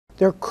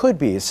there could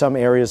be some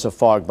areas of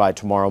fog by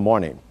tomorrow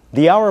morning.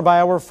 The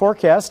hour-by-hour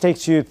forecast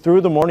takes you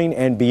through the morning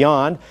and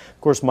beyond. Of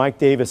course, Mike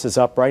Davis is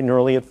up bright and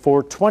early at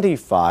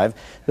 4:25.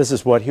 This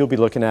is what he'll be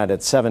looking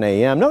at 7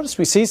 a.m. Notice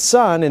we see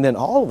sun, and then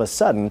all of a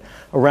sudden,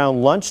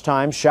 around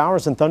lunchtime,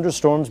 showers and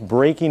thunderstorms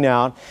breaking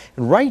out.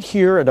 And right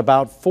here at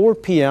about 4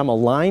 p.m., a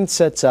line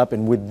sets up,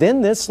 and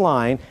within this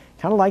line,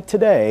 kind of like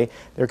today,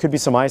 there could be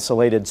some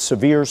isolated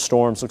severe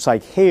storms. Looks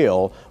like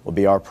hail will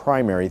be our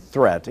primary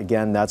threat.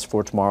 Again, that's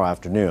for tomorrow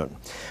afternoon.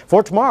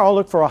 For tomorrow,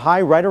 look for a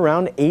high right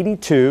around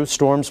 82.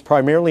 Storms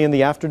primarily in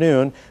the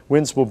afternoon.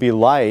 Winds will be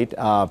light,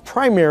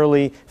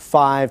 primarily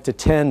 5 to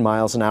 10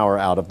 miles an hour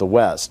out of the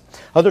west.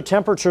 Other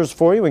temperatures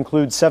for you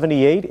include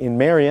 78 in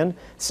Marion,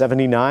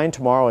 79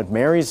 tomorrow at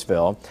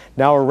Marysville.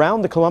 Now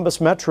around the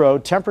Columbus metro,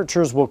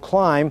 temperatures will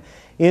climb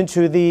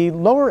into the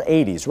lower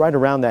 80s, right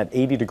around that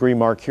 80-degree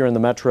mark here in the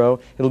metro.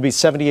 It'll be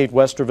 78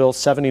 Westerville,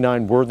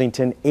 79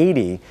 Worthington,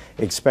 80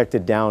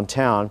 expected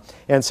downtown.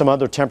 And some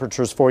other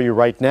temperatures for you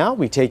right now.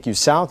 We take you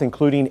south,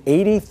 including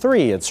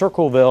 83 at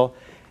Circleville,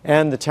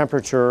 and the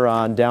temperature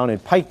down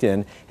at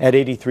Piketon at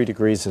 83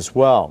 degrees as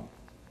well.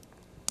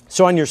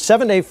 So on your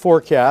 7-day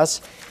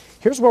forecast,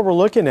 here's what we're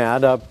looking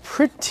at. A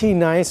pretty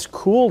nice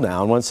cool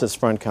down once this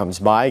front comes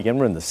by. Again,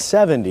 we're in the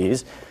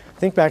 70s.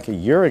 Think back a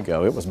year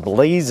ago, it was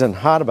blazing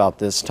hot about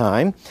this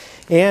time.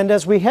 And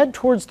as we head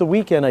towards the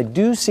weekend, I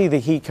do see the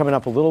heat coming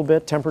up a little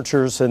bit.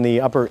 Temperatures in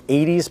the upper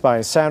 80s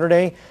by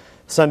Saturday.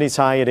 Sunday's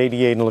high at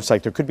 88, and it looks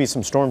like there could be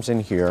some storms in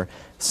here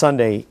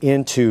Sunday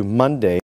into Monday.